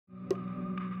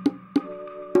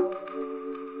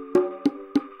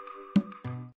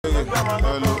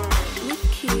Hello.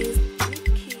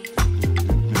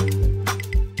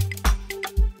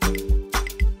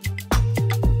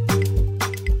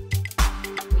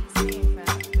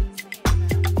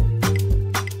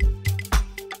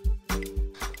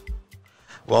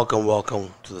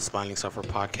 Welcome to the Smiling Suffer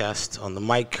podcast. On the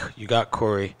mic, you got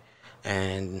Corey,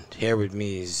 and here with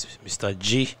me is Mr.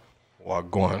 G.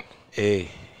 Wagwan. Hey,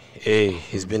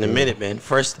 it's been a minute, man.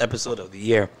 First episode of the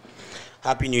year.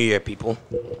 Happy New Year, people.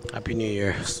 Happy New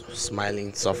Year,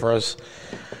 Smiling Sufferers.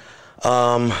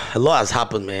 A lot has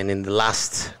happened, man, in the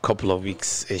last couple of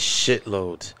weeks. A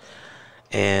shitload.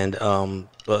 And,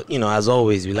 but, you know, as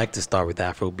always, we like to start with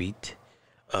Afrobeat.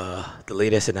 The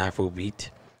latest in Afrobeat.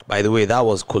 By the way, that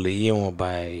was Koleion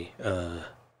by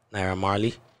Naira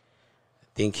Marley.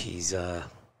 I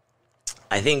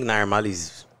think Naira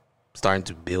Marley's starting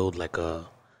to build like a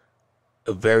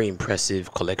very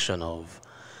impressive collection of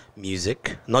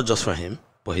music, not just for him,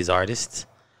 but his artists.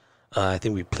 I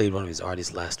think we played one of his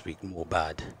artists last week,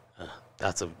 Mobad.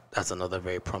 That's another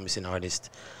very promising artist.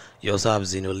 You also have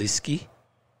Zinoliski.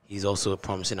 He's also a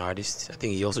promising artist. I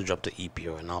think he also dropped an EP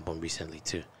or an album recently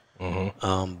too.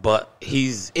 Mm-hmm. But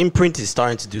his imprint is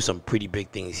starting to do some pretty big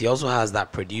things. He also has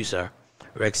that producer,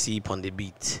 Rexy on the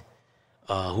beat,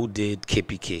 who did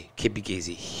KPK. KPK is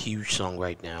a huge song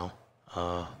right now.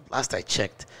 Last I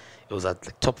checked, it was at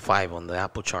like top 5 on the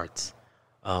Apple charts.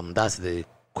 That's the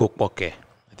Kokpoke.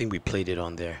 I think we played it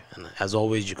on there. And as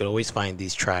always, you could always find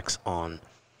these tracks on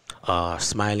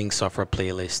Smiling Suffer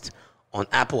playlist on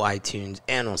Apple iTunes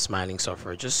and on Smiling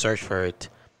Suffer. Just search for it.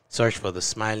 Search for the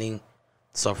Smiling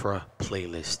Suffer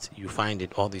playlist. You find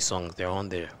it, all these songs, they're on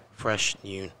there. Fresh,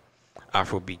 new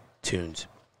Afrobeat tunes.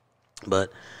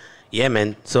 But yeah,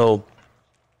 man. So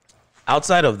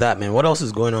outside of that, man, what else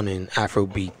is going on in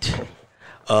Afrobeat?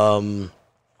 I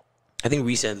think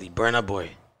recently Burna Boy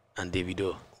and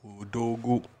Davido,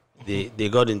 they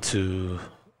got into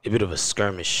a bit of a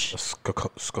skirmish.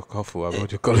 Scuffle, what do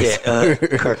you call it? Yeah,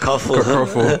 kerfuffle.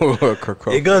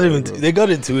 They got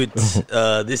into it.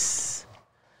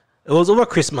 It was over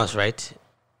Christmas, right?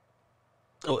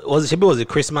 Was it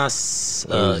Christmas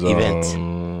event?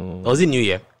 Or was it New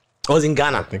Year? It was in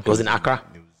Ghana. It was in Accra.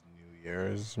 It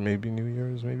was New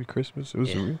Year's, maybe Christmas. It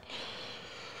was real.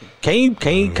 Can you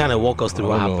kind of walk us through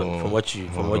what happened from what you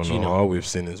know? All we've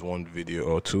seen is one video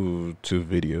or two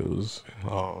videos.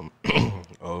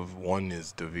 Of one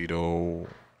is Davido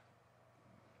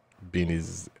being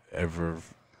his ever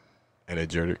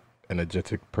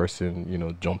energetic person, you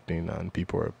know, jumping, and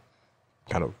people are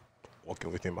kind of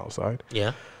walking with him outside.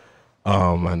 Yeah.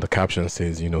 And the caption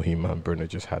says, you know, him and Burna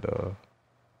just had a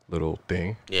little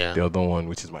thing. Yeah. The other one,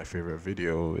 which is my favorite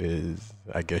video, is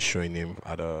I guess showing him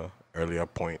at a earlier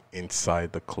point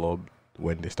inside the club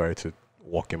when they started to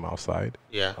walk him outside.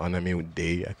 Yeah. And I mean,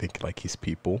 I think like his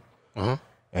people. Uh-huh.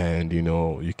 And, you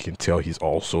know, you can tell he's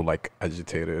also like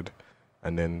agitated.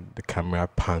 And then the camera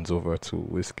pans over to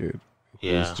Wizkid.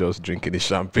 Yeah. Who's just drinking his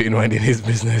champagne, minding his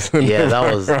business. Yeah,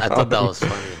 I thought that was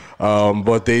funny.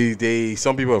 But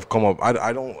some people have come up.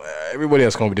 Everybody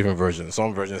has come up with different versions.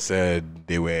 Some versions said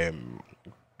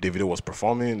Davido was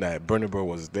performing, that Burna Boy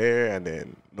was there, and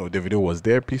then Davido was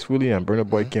there peacefully, and Burna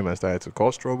Boy came and started to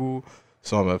cause trouble.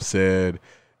 Some have said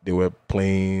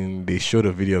they showed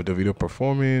a video of Davido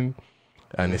performing,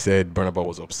 and they said Burna Boy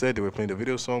was upset they were playing the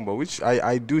video song, but which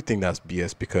I do think that's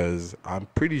BS, because I'm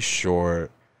pretty sure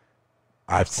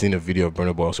I've seen a video of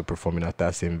Burna Boy also performing at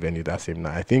that same venue, that same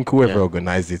night. I think whoever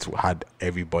organized it had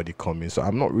everybody come in. So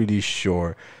I'm not really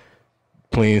sure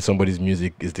playing somebody's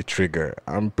music is the trigger.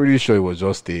 I'm pretty sure it was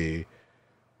just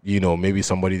maybe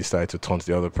somebody decided to taunt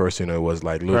the other person, or it was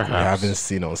like, look, we haven't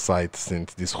seen on site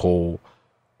since this whole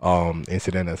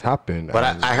incident has happened.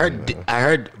 But I heard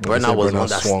Burna was the one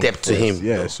that stepped to him.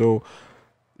 Yeah, so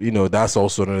that's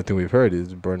also another thing we've heard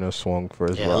is Burna swung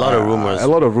first. Yeah, a lot of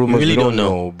rumors. We really don't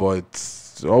know. But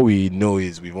all we know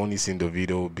is we've only seen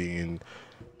Davido being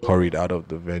hurried out of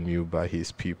the venue by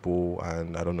his people,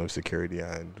 and I don't know if security,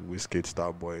 and Wizkid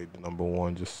Starboy, the number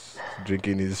one, just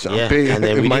drinking his champagne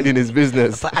and minding his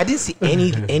business. But I didn't see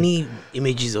any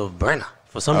images of Burna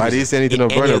for some reason. I didn't see anything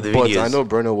of Burna, but I know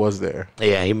Burna was there.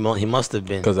 Yeah, he must have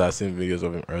been. Because I've seen videos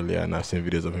of him earlier, and I've seen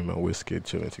videos of him and Wizkid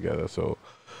chilling together. So,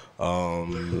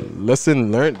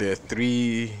 lesson learned. There are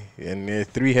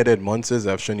three-headed monsters.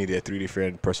 I've shown you there are 3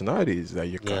 different personalities that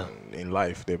you can in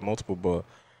life. There are multiple, but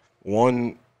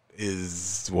one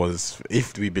was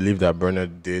if we believe that Burna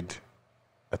did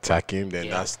attack him, then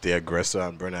that's the aggressor,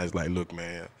 and Burna is like, look,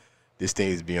 man, this thing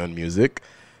is beyond music.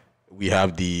 We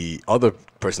have the other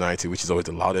personality, which is always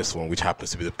the loudest one, which happens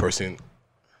to be the person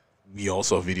we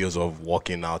also have videos of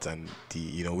walking out, and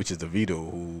which is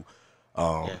Davido, who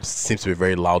Yeah. Seems to be a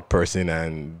very loud person,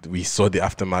 and we saw the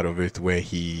aftermath of it where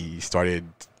he started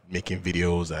making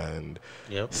videos and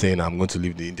Yep. saying, "I'm going to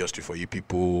leave the industry for you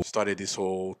people." Started this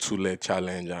whole two-leg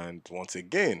challenge, and once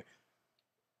again,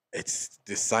 it's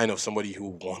the sign of somebody who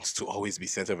wants to always be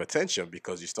center of attention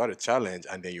because you start a challenge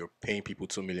and then you're paying people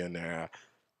 2 million naira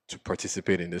to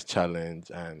participate in this challenge,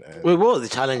 Wait, and what was the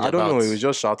challenge I don't know. about? It was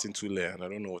just shouting Tule, and I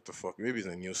don't know what the fuck. Maybe it's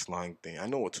a new slang thing. I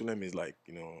know what Tule means, like,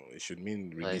 it should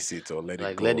mean Like, release it or let it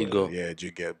like go. let it go. Yeah, do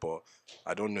you get? But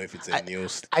I don't know if it's a I new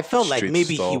I felt like street maybe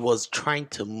he stuff. was trying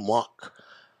to mock.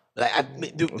 Like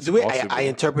It's the way possible. I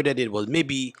interpreted it was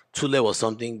maybe Tule was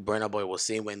something Burna Boy was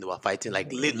saying when they were fighting,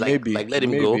 like Maybe, let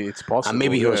him go, maybe it's possible. and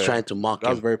maybe he was yeah. trying to mock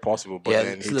That's him. very possible. But Yeah,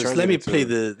 then he so turns let it me into, play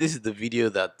the. This is the video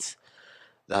that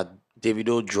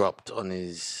Davido dropped on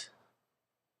his.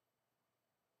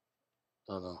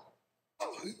 Oh no.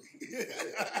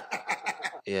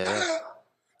 Yeah.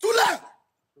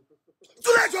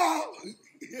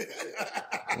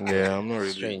 Yeah, I'm not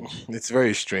really. Strange. It's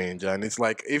very strange, and it's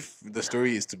like if the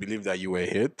story is to believe that you were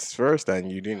hit first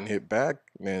and you didn't hit back,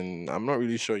 then I'm not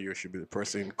really sure you should be the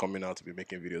person coming out to be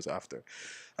making videos after.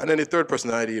 And then the third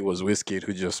personality was Wizkid,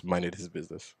 who just minded his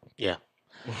business. Yeah.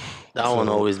 That one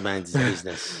always minds his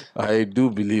business. I do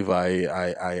believe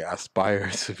I aspire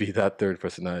to be that third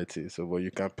personality. So, but you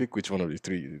can pick which one of the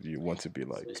three you want to be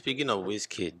like. Speaking of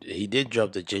Wizkid, he did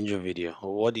drop the Ginger video.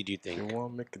 What did you You think?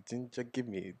 want to make a ginger? Give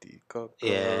me the cocoa.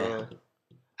 Yeah.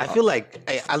 I feel like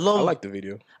I love. I like the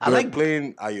video. I They were like-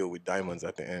 playing Ayo with diamonds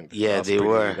at the end. Yeah, That's they pretty-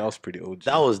 were. That was pretty OG.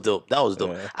 That was dope. That was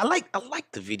dope. Yeah. I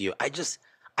like the video. I just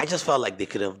felt like they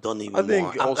could have done even I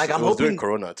think more. also, I'm it was during hoping.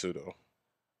 Corona too, though.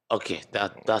 Okay,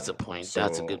 that's a point.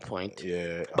 That's a So, good point.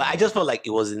 Yeah, But I just felt like it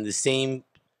was in the same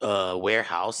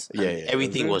warehouse. And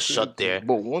everything was shut there.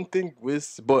 But one thing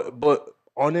with, but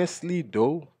honestly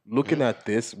though, looking at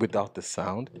this without the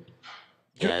sound,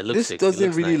 Yeah, it this looks. doesn't it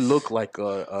looks really nice. look like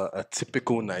a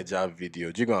typical Niger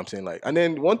video. Do you know what I'm saying? Like, and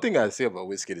then one thing I say about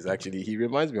Wizkid is actually he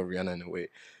reminds me of Rihanna in a way.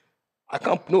 I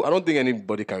don't think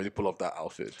anybody can really pull off that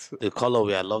outfit. The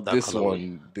colorway. I love that This colorway.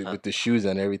 one with the shoes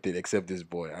and everything, except this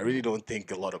boy. I really don't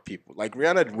think a lot of people like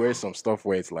Rihanna wears some stuff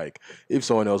where it's like if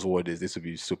someone else wore this would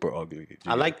be super ugly. Do you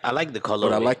I get? like the colorway.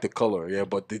 But I like the color, yeah.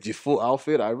 But the full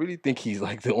outfit, I really think he's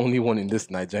like the only one in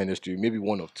this Niger industry, maybe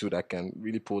one of two that can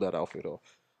really pull that outfit off.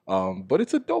 But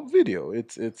it's a dope video.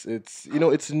 It's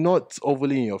it's not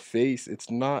overly in your face.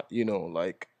 It's not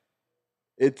like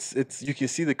it's you can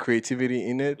see the creativity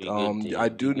in it. I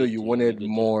do know you wanted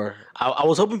more. I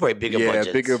was hoping for a bigger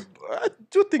budget. Bigger. I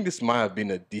do think this might have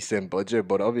been a decent budget,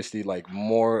 but obviously like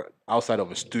more outside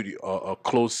of a studio, a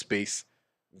closed space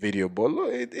video. But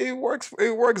look, it works.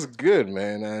 It works good,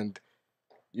 man. And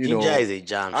Ginger is a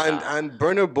jam. and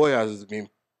Burna Boy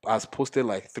has posted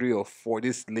like 4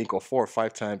 or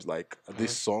 5 times like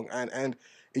this song, and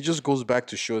it just goes back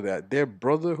to show that their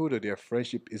brotherhood or their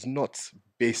friendship is not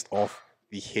based off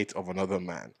the hate of another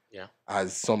man. Yeah.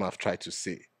 As some have tried to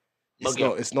say. It's Okay.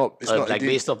 not. It's not. It's not like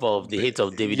based off of the hate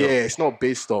of Davido. Yeah, it's not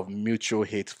based off mutual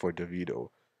hate for Davido.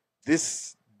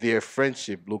 Their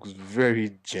friendship looks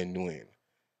very genuine.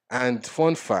 And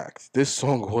fun fact, this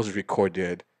song was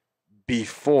recorded during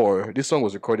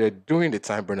the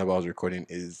time Burna Boy was recording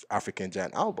his African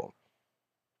Giant album.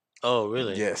 Oh,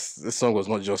 really? Yes, this song was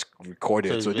not just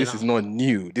recorded, So so this is not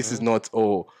new. This is not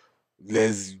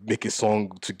let's make a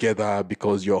song together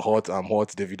because you're hot, I'm hot.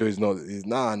 Davido is not. Is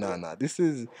nah. This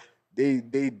is they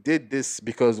did this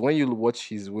because when you watch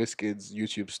his Wizkid's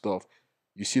YouTube stuff,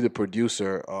 you see the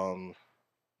producer I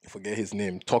forget his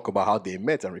name talk about how they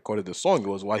met and recorded the song. It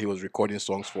was while he was recording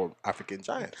songs for African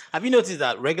Giants. Have you noticed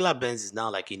that regular Benz is now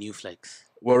like a new flex?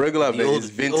 Well, regular The is old-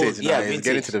 vintage the now. old- yeah, It's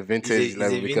getting to the vintage. vintage It's a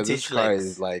level because vintage this car flex.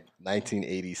 is like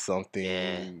 1980 something.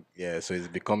 Yeah. Yeah, so it's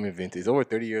becoming vintage. It's over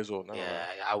 30 years old now. Yeah,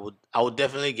 I would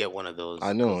definitely get one of those.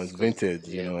 I know it's 'Cause- vintage.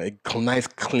 yeah. A nice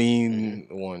clean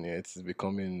one. Yeah, it's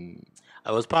becoming.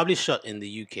 I was probably shot in the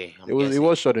UK. It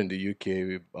was shot in the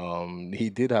UK. He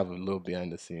did have a little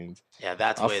behind the scenes. Yeah,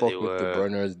 that's I where fuck they with the were.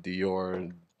 Burners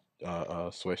Dior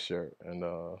sweatshirt, and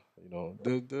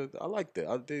I liked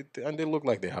it. They look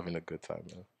like they're having a good time,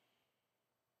 man.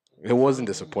 It wasn't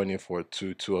disappointing for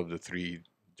two of the three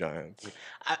giants.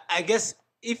 I guess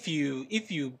if you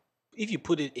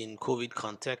put it in COVID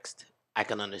context, I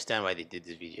can understand why they did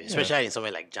this video, especially in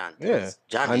somewhere like Jan. Yeah,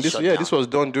 Jan and is shut down. this was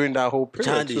done during that whole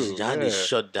period too. Jan is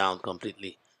shut down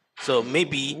completely. So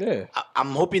maybe Yeah.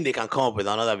 I'm hoping they can come up with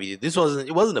another video.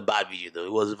 It wasn't a bad video though.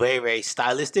 It was very, very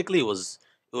stylistically. It was.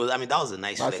 I mean, that was a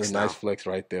nice That's flex. a nice now. flex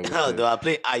right there. With They the were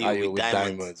playing Ayo Ayo with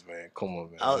diamonds. man. Come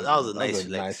on, man. That was a nice flex.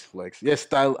 Nice flex. Yes,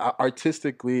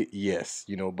 artistically, yes,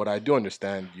 but I do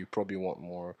understand you probably want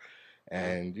more.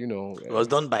 And It was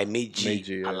done by Meiji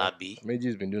Meiji. Alabi. Meiji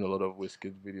has been doing a lot of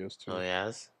Wizkid videos too. Oh,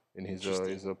 yes. And he's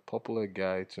a popular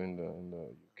guy too in the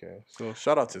UK. So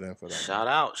shout out to them for that.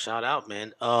 Shout out,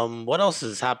 man. What else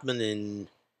has happened in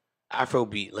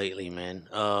Afrobeat lately, man?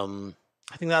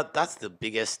 I think that's the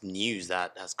biggest news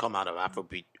that has come out of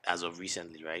Afrobeat as of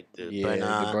recently, right? The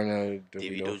Burna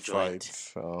Davido fight.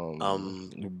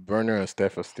 Burna and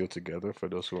Steph are still together. For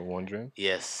those who are wondering.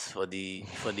 Yes, for the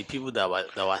people that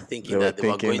were thinking that they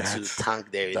were going to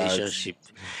tank their relationship.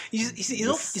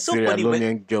 It's so funny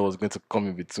when girl was going to come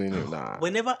in between them. Nah.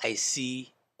 Whenever I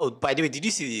see, by the way, did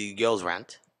you see the girls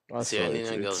rant? I saw it.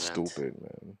 It's stupid,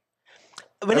 man.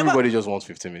 Everybody just wants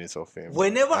 15 minutes of fame.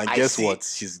 Guess what?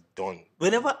 She's done.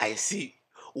 Whenever I see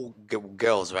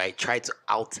girls, right, try to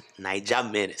out Niger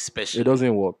men, especially, it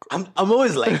doesn't work. I'm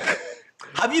always like,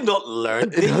 have you not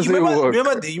learned? It doesn't work.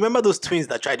 You remember those twins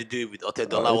that tried to do it with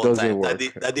Otedola one time? Work.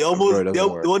 That they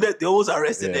almost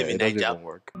arrested them in Niger.